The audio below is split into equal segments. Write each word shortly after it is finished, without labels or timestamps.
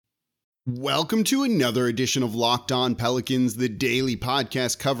Welcome to another edition of Locked On Pelicans, the daily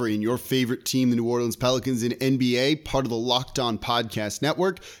podcast covering your favorite team, the New Orleans Pelicans in NBA, part of the Locked On Podcast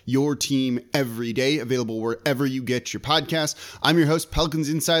Network, your team every day, available wherever you get your podcasts. I'm your host, Pelicans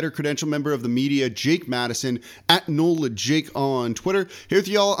Insider, credential member of the media, Jake Madison, at NOLA Jake on Twitter, here with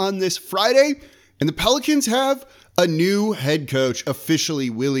y'all on this Friday, and the Pelicans have a new head coach, officially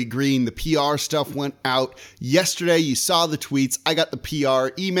Willie Green. The PR stuff went out yesterday. You saw the tweets. I got the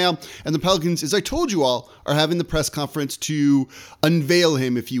PR email. And the Pelicans, as I told you all, are having the press conference to unveil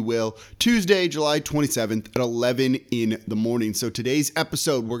him, if you will, Tuesday, July 27th at 11 in the morning. So today's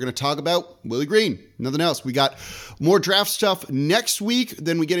episode, we're going to talk about Willie Green. Nothing else. We got more draft stuff next week.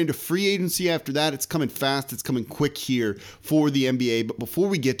 Then we get into free agency after that. It's coming fast. It's coming quick here for the NBA. But before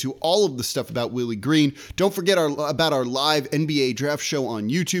we get to all of the stuff about Willie Green, don't forget about our live NBA draft show on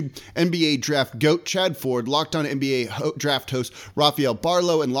YouTube. NBA Draft GOAT Chad Ford, Locked On NBA Draft host Rafael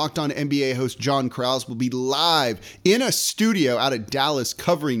Barlow, and Locked On NBA host John Krause will be live in a studio out of Dallas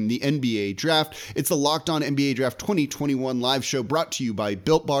covering the NBA Draft. It's the Locked On NBA Draft 2021 live show brought to you by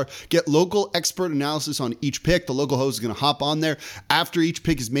Built Bar. Get local expert analysis on each pick. The local host is going to hop on there after each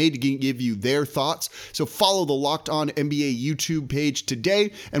pick is made to give you their thoughts. So follow the Locked On NBA YouTube page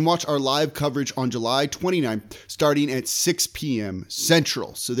today and watch our live coverage on July 29th, starting at 6 p.m.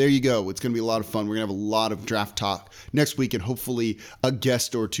 Central. So there you go. It's going to be a lot of fun. We're going to have a lot of draft talk next week and hopefully a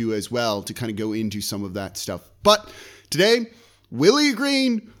guest or two as well to kind of go into some of that stuff. But today, Willie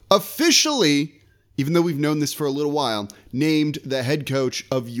Green officially, even though we've known this for a little while, named the head coach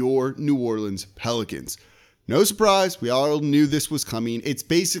of your New Orleans Pelicans. No surprise, we all knew this was coming. It's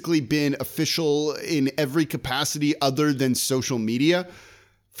basically been official in every capacity other than social media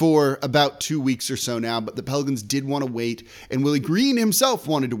for about 2 weeks or so now, but the Pelicans did want to wait, and Willie Green himself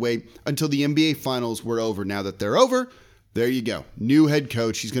wanted to wait until the NBA Finals were over. Now that they're over, there you go. New head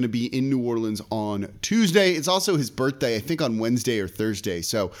coach. He's going to be in New Orleans on Tuesday. It's also his birthday, I think on Wednesday or Thursday.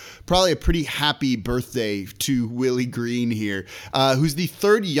 So probably a pretty happy birthday to Willie Green here, who's the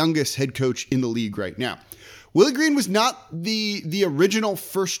third youngest head coach in the league right now. Willie Green was not the original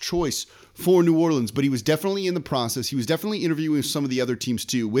first choice for New Orleans, but he was definitely in the process. He was definitely interviewing with some of the other teams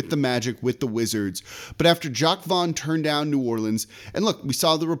too, with the Magic, with the Wizards. But after Jacque Vaughn turned down New Orleans, and look, we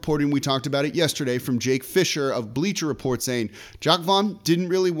saw the reporting, we talked about it yesterday from Jake Fisher of Bleacher Report saying Jacque Vaughn didn't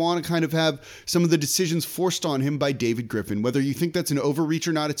really want to kind of have some of the decisions forced on him by David Griffin. Whether you think that's an overreach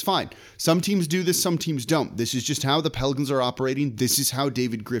or not, it's fine. Some teams do this, some teams don't. This is just how the Pelicans are operating. This is how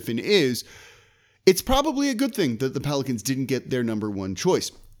David Griffin is. It's probably a good thing that the Pelicans didn't get their number one choice.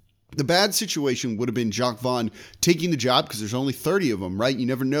 The bad situation would have been Jacque Vaughn taking the job because there's only 30 of them, right? You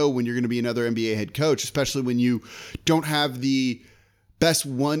never know when you're going to be another NBA head coach, especially when you don't have the best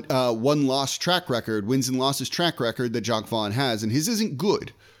wins and losses track record that Jacque Vaughn has, and his isn't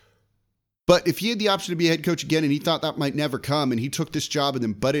good. But if he had the option to be a head coach again and he thought that might never come and he took this job and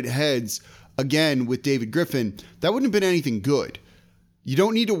then butted heads again with David Griffin, that wouldn't have been anything good. You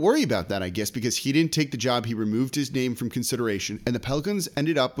don't need to worry about that, I guess, because he didn't take the job. He removed his name from consideration, and the Pelicans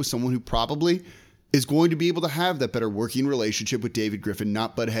ended up with someone who probably is going to be able to have that better working relationship with David Griffin,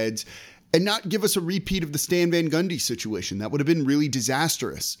 not butt heads, and not give us a repeat of the Stan Van Gundy situation. That would have been really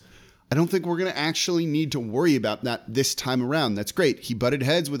disastrous. I don't think we're going to actually need to worry about that this time around. That's great. He butted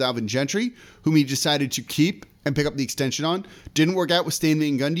heads with Alvin Gentry, whom he decided to keep and pick up the extension on. Didn't work out with Stan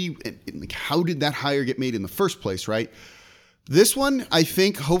Van Gundy. And how did that hire get made in the first place, right? This one, I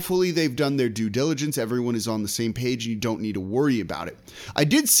think, hopefully they've done their due diligence. Everyone is on the same page and you don't need to worry about it. I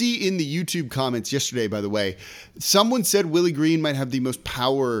did see in the YouTube comments yesterday, by the way, someone said Willie Green might have the most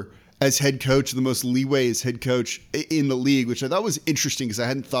power as head coach, the most leeway as head coach in the league, which I thought was interesting because I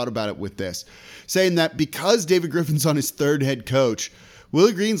hadn't thought about it with this. Saying that because David Griffin's on his third head coach,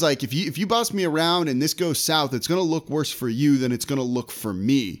 Willie Green's like, if you boss me around and this goes south, it's going to look worse for you than it's going to look for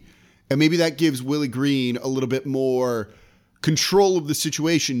me. And maybe that gives Willie Green a little bit more control of the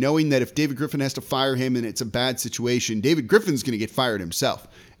situation, knowing that if David Griffin has to fire him and it's a bad situation, David Griffin's going to get fired himself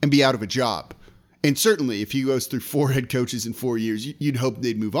and be out of a job. And certainly if he goes through 4 head coaches in 4 years, you'd hope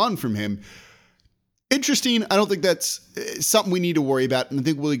they'd move on from him. Interesting. I don't think that's something we need to worry about. And I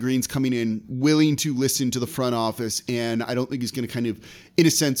think Willie Green's coming in willing to listen to the front office, and I don't think he's going to kind of, in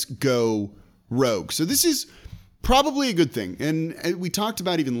a sense, go rogue. So this is probably a good thing. And we talked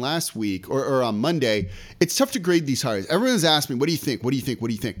about even last week or on Monday, it's tough to grade these hires. Everyone's asked me, what do you think? What do you think? What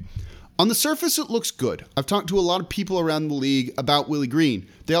do you think? On the surface, it looks good. I've talked to a lot of people around the league about Willie Green.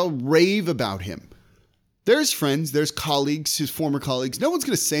 They all rave about him. There's friends, there's colleagues, his former colleagues. No one's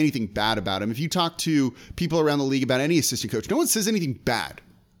going to say anything bad about him. If you talk to people around the league about any assistant coach, no one says anything bad.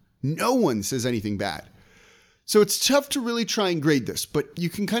 No one says anything bad. So it's tough to really try and grade this, but you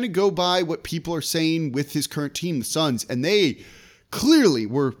can kind of go by what people are saying with his current team, the Suns, and they clearly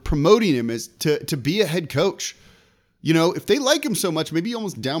were promoting him as to be a head coach. You know, if they like him so much, maybe you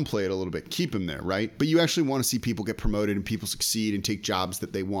almost downplay it a little bit. Keep him there, right? But you actually want to see people get promoted and people succeed and take jobs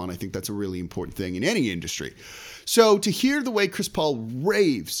that they want. I think that's a really important thing in any industry. So to hear the way Chris Paul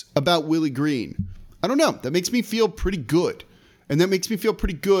raves about Willie Green, I don't know. That makes me feel pretty good. And that makes me feel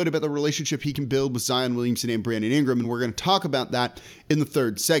pretty good about the relationship he can build with Zion Williamson and Brandon Ingram. And we're going to talk about that in the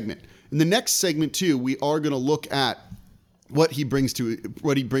third segment. In the next segment, too, we are going to look at what he brings to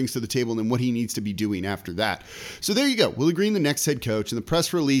the table and then what he needs to be doing after that. So there you go. Willie Green, the next head coach. In the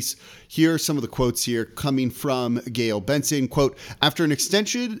press release, here are some of the quotes here coming from Gail Benson. Quote, after an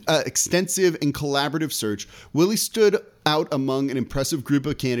extensive and collaborative search, Willie stood out among an impressive group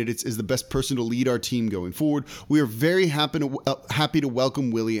of candidates as the best person to lead our team going forward. We are very happy to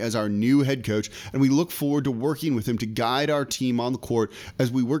welcome Willie as our new head coach, and we look forward to working with him to guide our team on the court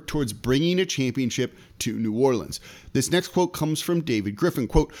as we work towards bringing a championship to New Orleans. This next quote comes from David Griffin.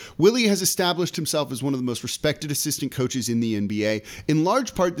 Quote, Willie has established himself as one of the most respected assistant coaches in the NBA. In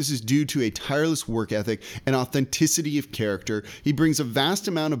large part, this is due to a tireless work ethic and authenticity of character. He brings a vast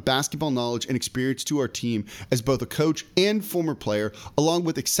amount of basketball knowledge and experience to our team as both a coach and former player, along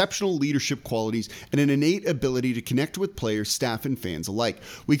with exceptional leadership qualities and an innate ability to connect with players, staff, and fans alike.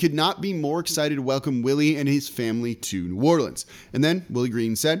 We could not be more excited to welcome Willie and his family to New Orleans. And then Willie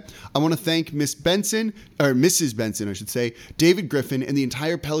Green said, I want to thank Mrs. Benson, I should say, David Griffin, and the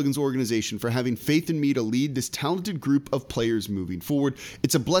entire Pelicans organization for having faith in me to lead this talented group of players moving forward.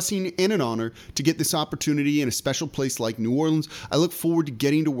 It's a blessing and an honor to get this opportunity in a special place like New Orleans. I look forward to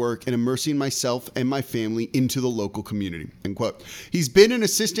getting to work and immersing myself and my family into the local community. End quote. He's been an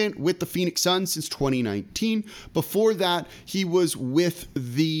assistant with the Phoenix Suns since 2019. Before that, he was with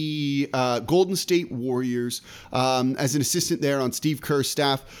the Golden State Warriors as an assistant there on Steve Kerr's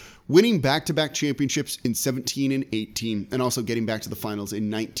staff, winning back-to-back championships in 17 and 18, and also getting back to the finals in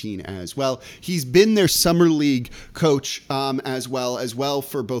 19 as well. He's been their summer league coach as well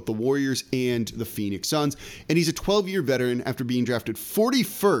for both the Warriors and the Phoenix Suns, and he's a 12-year veteran after being drafted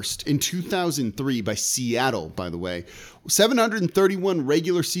 41st in 2003 by Seattle, by the way. 731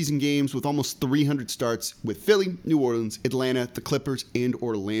 regular season games with almost 300 starts with Philly, New Orleans, Atlanta, the Clippers, and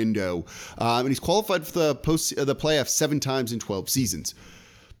Orlando. And he's qualified for the playoffs 7 times in 12 seasons.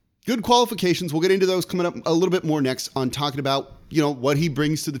 Good qualifications. We'll get into those coming up a little bit more next on talking about, what he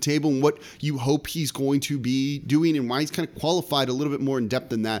brings to the table and what you hope he's going to be doing and why he's kind of qualified a little bit more in depth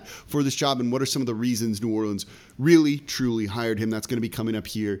than that for this job and what are some of the reasons New Orleans really, truly hired him. That's going to be coming up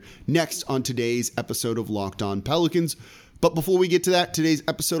here next on today's episode of Locked On Pelicans. But before we get to that, today's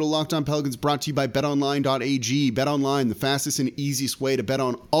episode of Locked On Pelicans brought to you by BetOnline.ag. BetOnline, the fastest and easiest way to bet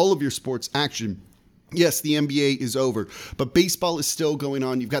on all of your sports action. Yes, the NBA is over, but baseball is still going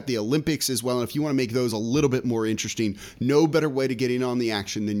on. You've got the Olympics as well, and if you want to make those a little bit more interesting, no better way to get in on the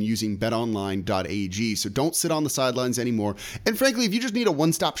action than using betonline.ag. So don't sit on the sidelines anymore. And frankly, if you just need a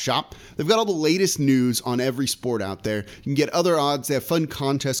one-stop shop, they've got all the latest news on every sport out there. You can get other odds. They have fun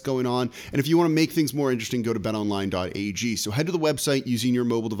contests going on. And if you want to make things more interesting, go to betonline.ag. So head to the website using your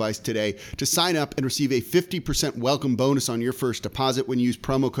mobile device today to sign up and receive a 50% welcome bonus on your first deposit when you use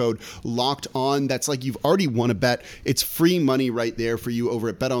promo code LOCKEDON. That's like you've already won a bet. It's free money right there for you over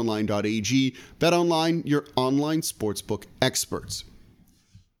at betonline.ag. BetOnline, your online sportsbook experts.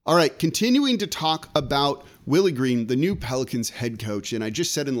 All right, continuing to talk about Willie Green, the new Pelicans head coach. And I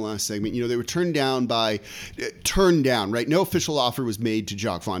just said in the last segment, they were turned down, right? No official offer was made to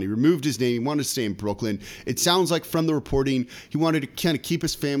Jacque Vaughn. He removed his name. He wanted to stay in Brooklyn. It sounds like from the reporting, he wanted to kind of keep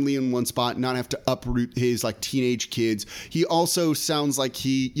his family in one spot, not have to uproot his teenage kids. He also sounds like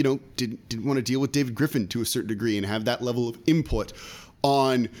he, didn't want to deal with David Griffin to a certain degree and have that level of input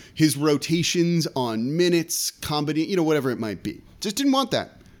on his rotations, on minutes, comedy, whatever it might be. Just didn't want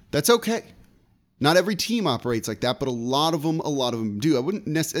that. That's okay. Not every team operates like that, but a lot of them do.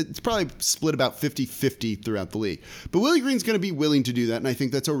 It's probably split about 50-50 throughout the league. But Willie Green's going to be willing to do that, and I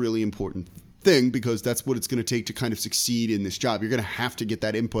think that's a really important thing because that's what it's going to take to kind of succeed in this job. You're going to have to get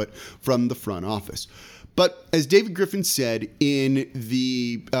that input from the front office. But as David Griffin said in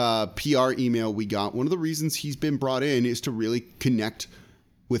the PR email we got, one of the reasons he's been brought in is to really connect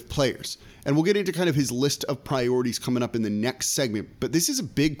with players. And we'll get into kind of his list of priorities coming up in the next segment. But this is a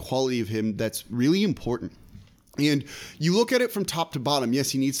big quality of him that's really important. And you look at it from top to bottom. Yes,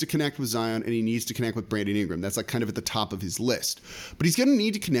 he needs to connect with Zion and he needs to connect with Brandon Ingram. That's kind of at the top of his list. But he's going to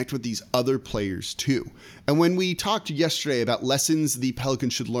need to connect with these other players too. And when we talked yesterday about lessons the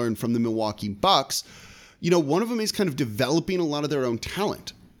Pelicans should learn from the Milwaukee Bucks, one of them is kind of developing a lot of their own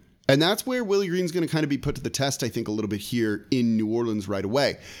talent. And that's where Willie Green's going to kind of be put to the test, I think, a little bit here in New Orleans right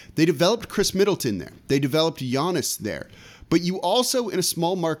away. They developed Chris Middleton there. They developed Giannis there. But you also, in a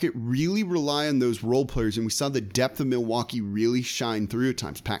small market, really rely on those role players. And we saw the depth of Milwaukee really shine through at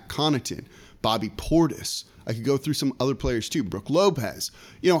times. Pat Connaughton, Bobby Portis. I could go through some other players too. Brook Lopez.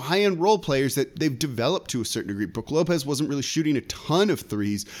 High-end role players that they've developed to a certain degree. Brook Lopez wasn't really shooting a ton of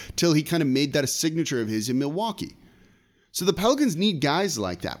threes till he kind of made that a signature of his in Milwaukee. So the Pelicans need guys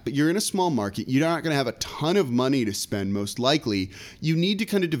like that, but you're in a small market. You're not going to have a ton of money to spend, most likely. You need to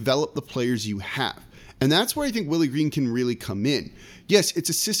kind of develop the players you have. And that's where I think Willie Green can really come in. Yes, it's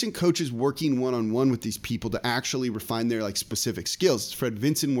assistant coaches working one-on-one with these people to actually refine their specific skills. It's Fred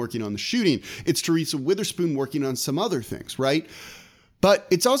Vinson working on the shooting. It's Teresa Witherspoon working on some other things, right? But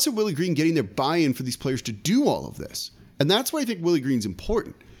it's also Willie Green getting their buy-in for these players to do all of this. And that's why I think Willie Green's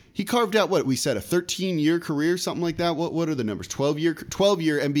important. He carved out, what we said, a 13-year career, something like that. What are the numbers? 12-year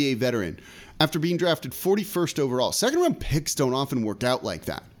NBA veteran after being drafted 41st overall. Second-round picks don't often work out like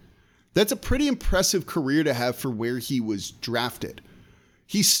that. That's a pretty impressive career to have for where he was drafted.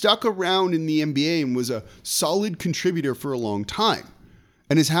 He stuck around in the NBA and was a solid contributor for a long time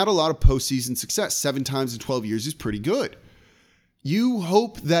and has had a lot of postseason success. 7 times in 12 years is pretty good. You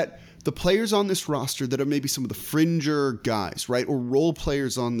hope that the players on this roster that are maybe some of the fringer guys, right, or role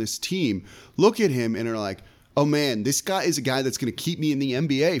players on this team, look at him and are like, oh man, this guy is a guy that's going to keep me in the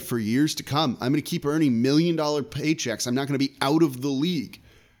NBA for years to come. I'm going to keep earning $1 million paychecks. I'm not going to be out of the league.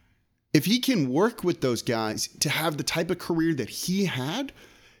 If he can work with those guys to have the type of career that he had,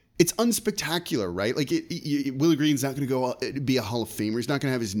 it's unspectacular, right? Willie Green's not going to go be a Hall of Famer. He's not going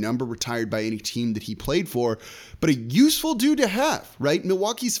to have his number retired by any team that he played for, but a useful dude to have, right?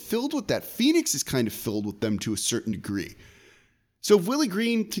 Milwaukee's filled with that. Phoenix is kind of filled with them to a certain degree. So if Willie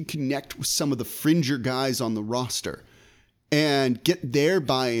Green can connect with some of the fringer guys on the roster and get their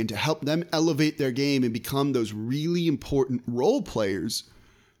buy-in to help them elevate their game and become those really important role players,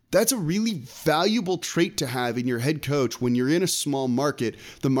 that's a really valuable trait to have in your head coach when you're in a small market.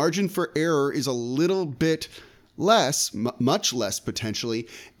 The margin for error is a little bit less, much less potentially,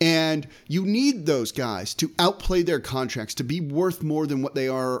 and you need those guys to outplay their contracts, to be worth more than what they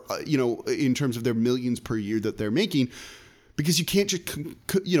are, in terms of their millions per year that they're making. Because you can't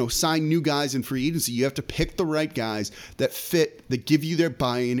just, sign new guys in free agency. You have to pick the right guys that fit, that give you their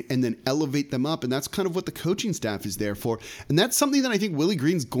buy-in, and then elevate them up. And that's kind of what the coaching staff is there for. And that's something that I think Willie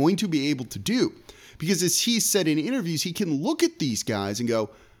Green's going to be able to do. Because as he said in interviews, he can look at these guys and go,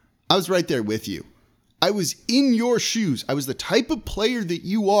 I was right there with you. I was in your shoes. I was the type of player that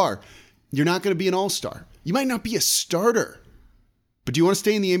you are. You're not going to be an all-star. You might not be a starter. But do you want to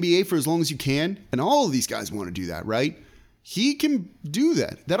stay in the NBA for as long as you can? And all of these guys want to do that, right? He can do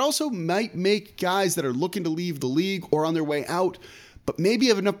that. That also might make guys that are looking to leave the league or on their way out, but maybe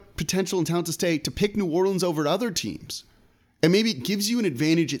have enough potential and talent to stay, to pick New Orleans over other teams. And maybe it gives you an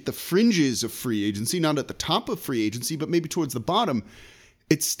advantage at the fringes of free agency, not at the top of free agency, but maybe towards the bottom.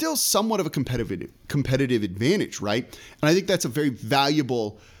 It's still somewhat of a competitive advantage, right? And I think that's a very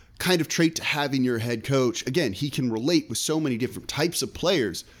valuable kind of trait to have in your head coach. Again, he can relate with so many different types of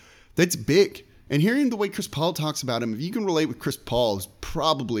players. That's big. And hearing the way Chris Paul talks about him, if you can relate with Chris Paul, is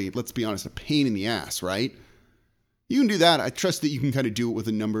probably, let's be honest, a pain in the ass, right? You can do that. I trust that you can kind of do it with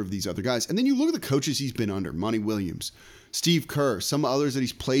a number of these other guys. And then you look at the coaches he's been under, Monty Williams, Steve Kerr, some others that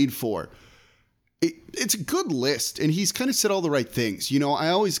he's played for. It's a good list, and he's kind of said all the right things. I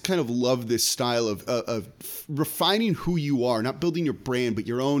always kind of love this style of refining who you are, not building your brand, but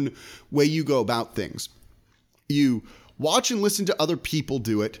your own way you go about things. You watch and listen to other people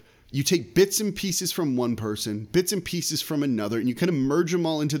do it. You take bits and pieces from one person, bits and pieces from another, and you kind of merge them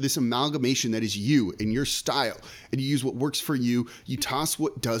all into this amalgamation that is you and your style. And you use what works for you. You toss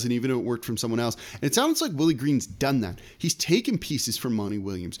what doesn't, even if it worked from someone else. And it sounds like Willie Green's done that. He's taken pieces from Monty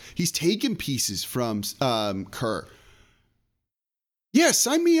Williams. He's taken pieces from Kerr. Yeah,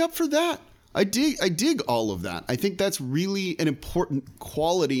 sign me up for that. I dig all of that. I think that's really an important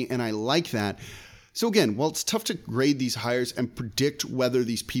quality, and I like that. So again, while it's tough to grade these hires and predict whether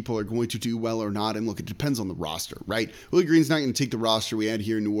these people are going to do well or not, and look, it depends on the roster, right? Willie Green's not going to take the roster we had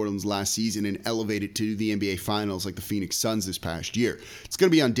here in New Orleans last season and elevate it to the NBA Finals like the Phoenix Suns this past year. It's going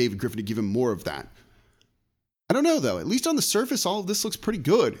to be on David Griffin to give him more of that. I don't know, though. At least on the surface, all of this looks pretty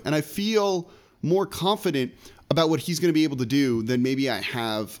good, and I feel more confident about what he's going to be able to do than maybe I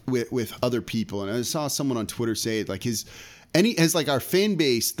have with other people. And I saw someone on Twitter say it, like has our fan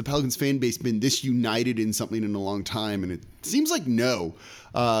base, the Pelicans fan base, been this united in something in a long time? And it seems like no.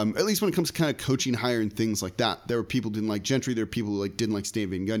 At least when it comes to kind of coaching hire and things like that. There were people who didn't like Gentry. There were people who didn't like Stan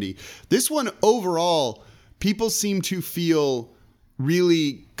Van Gundy. This one, overall, people seem to feel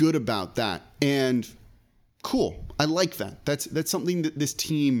really good about that. And cool. I like that. That's something that this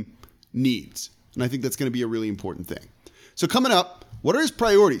team needs. And I think that's going to be a really important thing. So coming up, what are his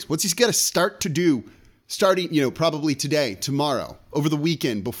priorities? What's he got to start to do starting, probably today, tomorrow, over the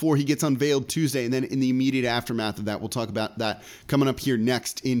weekend, before he gets unveiled Tuesday, and then in the immediate aftermath of that? We'll talk about that coming up here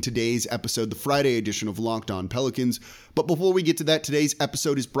next in today's episode, the Friday edition of Locked On Pelicans. But before we get to that, today's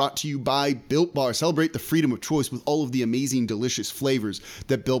episode is brought to you by Built Bar. Celebrate the freedom of choice with all of the amazing, delicious flavors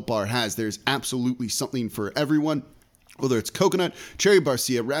that Built Bar has. There's absolutely something for everyone. Whether it's coconut, cherry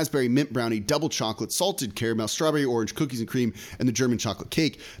barcia, raspberry mint brownie, double chocolate, salted caramel, strawberry orange, cookies and cream, and the German chocolate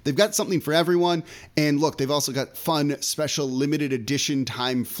cake. They've got something for everyone. And look, they've also got fun, special, limited edition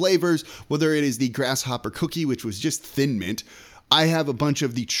time flavors, whether it is the grasshopper cookie, which was just thin mint. I have a bunch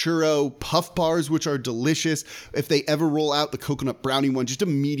of the churro puff bars, which are delicious. If they ever roll out the coconut brownie one, just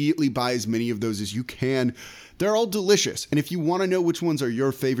immediately buy as many of those as you can. They're all delicious. And if you want to know which ones are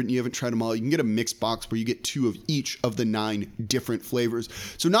your favorite and you haven't tried them all, you can get a mixed box where you get 2 of each of the 9 different flavors.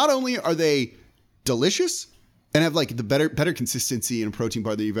 So not only are they delicious and have like the better consistency in a protein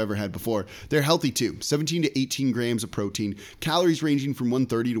bar than you've ever had before, they're healthy too. 17 to 18 grams of protein, calories ranging from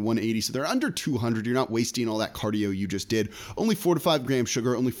 130 to 180. So they're under 200. You're not wasting all that cardio you just did. Only 4 to 5 grams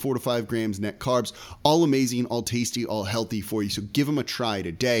sugar, only 4 to 5 grams net carbs. All amazing, all tasty, all healthy for you. So give them a try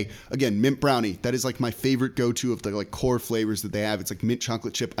today. Again, mint brownie. That is like my favorite go-to of the like core flavors that they have. It's like mint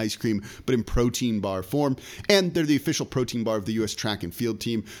chocolate chip ice cream, but in protein bar form. And they're the official protein bar of the U.S. track and field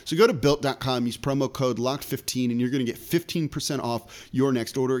team. So go to built.com, use promo code LOCKED15, and you're going to get 15% off your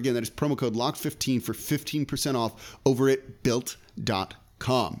next order. Again, that is promo code LOCKED15 for 15% off over at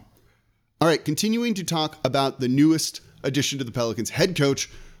built.com. All right, continuing to talk about the newest addition to the Pelicans, head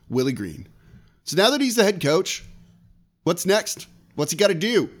coach Willie Green. So now that he's the head coach, what's next? What's he got to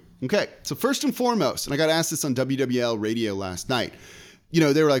do? Okay, so first and foremost, and I got asked this on WWL radio last night,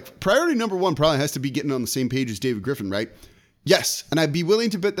 they were like, priority number 1 probably has to be getting on the same page as David Griffin, right? Yes, and I'd be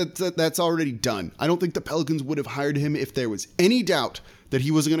willing to bet that that's already done. I don't think the Pelicans would have hired him if there was any doubt that he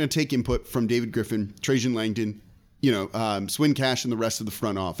wasn't going to take input from David Griffin, Trajan Langdon, Swin Cash, and the rest of the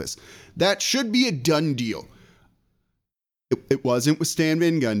front office. That should be a done deal. It wasn't with Stan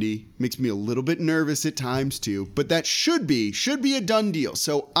Van Gundy. Makes me a little bit nervous at times too, but that should be a done deal.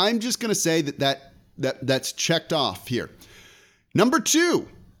 So I'm just going to say that's checked off here. Number 2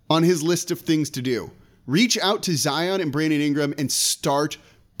 on his list of things to do. Reach out to Zion and Brandon Ingram and start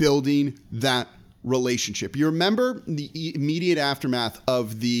building that relationship. You remember the immediate aftermath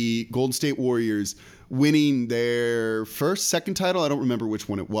of the Golden State Warriors winning their second title? I don't remember which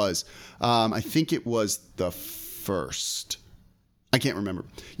one it was. I think it was the first. I can't remember.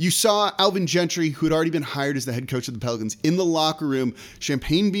 You saw Alvin Gentry, who had already been hired as the head coach of the Pelicans, in the locker room,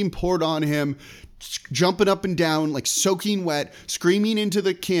 champagne being poured on him, jumping up and down, like soaking wet, screaming into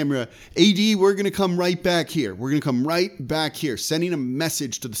the camera, AD, we're going to come right back here. We're going to come right back here, sending a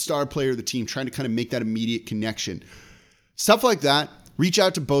message to the star player of the team, trying to kind of make that immediate connection. Stuff like that. Reach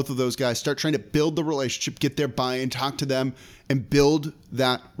out to both of those guys, start trying to build the relationship, get their buy-in, talk to them, and build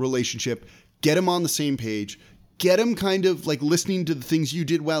that relationship. Get them on the same page. Get them kind of like listening to the things you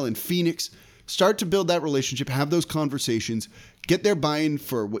did well in Phoenix. Start to build that relationship, have those conversations, get their buy-in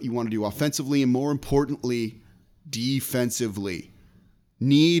for what you want to do offensively, and more importantly, defensively.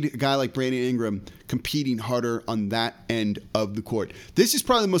 Need a guy like Brandon Ingram competing harder on that end of the court. This is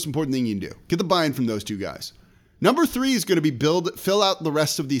probably the most important thing you can do. Get the buy-in from those 2 guys. Number 3 is going to be fill out the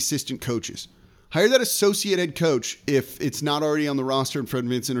rest of the assistant coaches. Hire that associate head coach if it's not already on the roster in Fred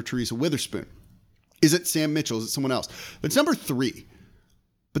Vincent or Teresa Witherspoon. Is it Sam Mitchell? Is it someone else? That's number 3.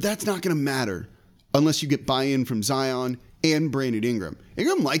 But that's not going to matter unless you get buy-in from Zion and Brandon Ingram.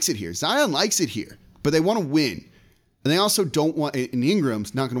 Ingram likes it here. Zion likes it here, but they want to win. And they also don't want, and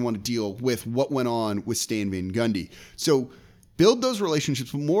Ingram's not going to want to deal with what went on with Stan Van Gundy. So build those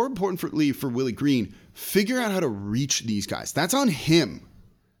relationships, but more importantly for Willie Green, figure out how to reach these guys. That's on him.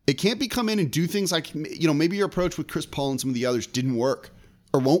 It can't be come in and do things like, maybe your approach with Chris Paul and some of the others didn't work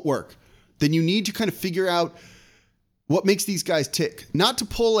or won't work. Then you need to kind of figure out what makes these guys tick. Not to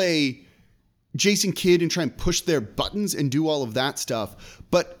pull a Jason Kidd and try and push their buttons and do all of that stuff,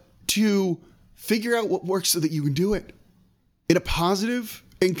 but to figure out what works so that you can do it in a positive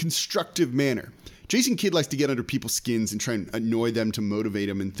and constructive manner. Jason Kidd likes to get under people's skins and try and annoy them to motivate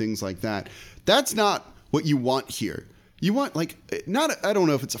them and things like that. That's not what you want here. You want I don't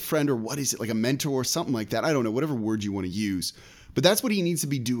know if it's a friend or what is it, like a mentor or something like that. I don't know, whatever word you want to use. But that's what he needs to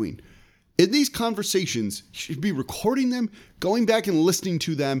be doing. In these conversations, you should be recording them, going back and listening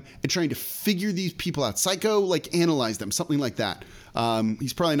to them, and trying to figure these people out. Analyze them, something like that.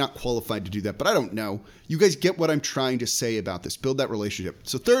 He's probably not qualified to do that, but I don't know. You guys get what I'm trying to say about this. Build that relationship.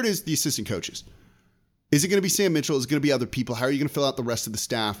 So third is the assistant coaches. Is it going to be Sam Mitchell? Is it going to be other people? How are you going to fill out the rest of the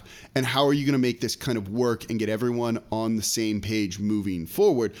staff? And how are you going to make this kind of work and get everyone on the same page moving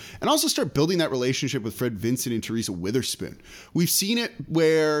forward? And also start building that relationship with Fred Vincent and Teresa Witherspoon. We've seen it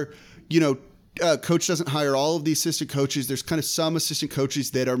where, coach doesn't hire all of the assistant coaches. There's kind of some assistant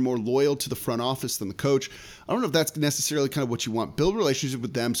coaches that are more loyal to the front office than the coach. I don't know if that's necessarily kind of what you want. Build a relationship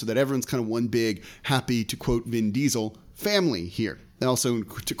with them so that everyone's kind of one big, happy, to quote Vin Diesel, family here. And also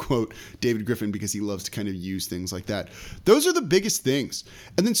to quote David Griffin, because he loves to kind of use things like that. Those are the biggest things.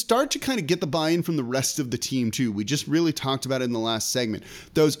 And then start to kind of get the buy-in from the rest of the team too. We just really talked about it in the last segment.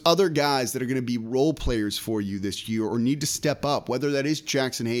 Those other guys that are going to be role players for you this year or need to step up, whether that is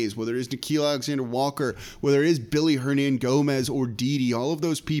Jackson Hayes, whether it is Nickeil Alexander-Walker, whether it is Billy Hernangomez or Didi, all of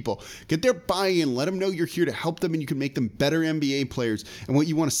those people. Get their buy-in. Let them know you're here to help them and you can make them better NBA players and what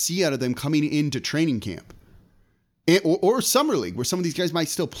you want to see out of them coming into training camp. Or Summer League, where some of these guys might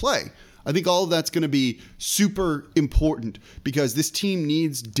still play. I think all of that's going to be super important because this team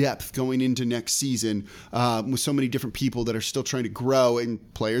needs depth going into next season with so many different people that are still trying to grow,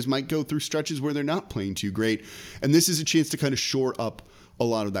 and players might go through stretches where they're not playing too great. And this is a chance to kind of shore up a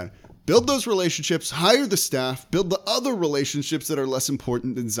lot of that. Build those relationships, hire the staff, build the other relationships that are less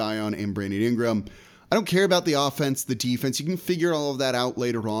important than Zion and Brandon Ingram. I don't care about the offense, the defense. You can figure all of that out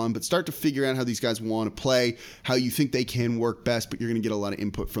later on, but start to figure out how these guys want to play, how you think they can work best, but you're going to get a lot of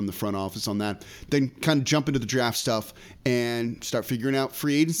input from the front office on that. Then kind of jump into the draft stuff and start figuring out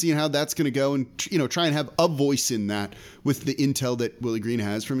free agency and how that's going to go and, try and have a voice in that with the intel that Willie Green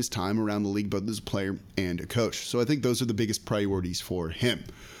has from his time around the league, both as a player and a coach. So I think those are the biggest priorities for him.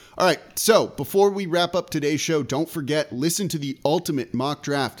 All right, so before we wrap up today's show, don't forget, listen to the Ultimate Mock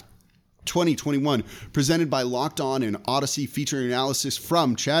Draft 2021, presented by Locked On and Odyssey, featuring analysis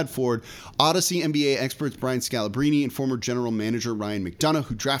from Chad Ford, Odyssey NBA experts Brian Scalabrine, and former general manager Ryan McDonough,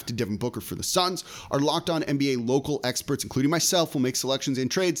 who drafted Devin Booker for the Suns. Our Locked On NBA local experts, including myself, will make selections and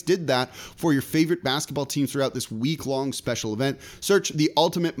trades. Did that for your favorite basketball teams throughout this week-long special event. Search the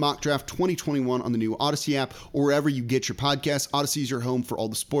Ultimate Mock Draft 2021 on the new Odyssey app or wherever you get your podcasts. Odyssey is your home for all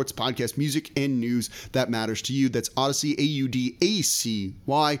the sports, podcast, music, and news that matters to you. That's Odyssey, AUDACY.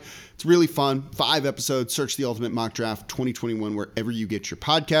 It's really fun. 5 episodes. Search the Ultimate Mock Draft 2021 wherever you get your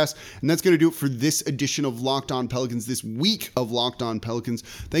podcast. And that's going to do it for this edition of Locked On Pelicans, this week of Locked On Pelicans.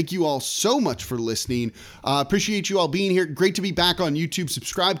 Thank you all so much for listening. Appreciate you all being here. Great to be back on YouTube.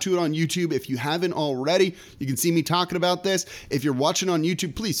 Subscribe to it on YouTube if you haven't already. You can see me talking about this. If you're watching on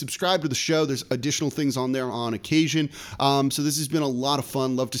YouTube, please subscribe to the show. There's additional things on there on occasion. So this has been a lot of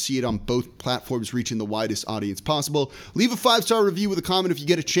fun. Love to see it on both platforms, reaching the widest audience possible. Leave a 5-star review with a comment if you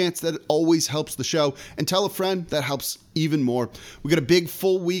get a chance. That always helps the show. And tell a friend. That helps even more. We got a big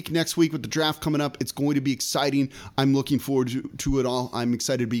full week next week with the draft coming up. It's going to be exciting. I'm looking forward to it all. I'm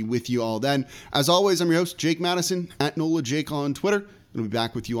excited to be with you all then. As always, I'm your host, Jake Madison, at NOLA Jake on Twitter. I'll be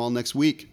back with you all next week.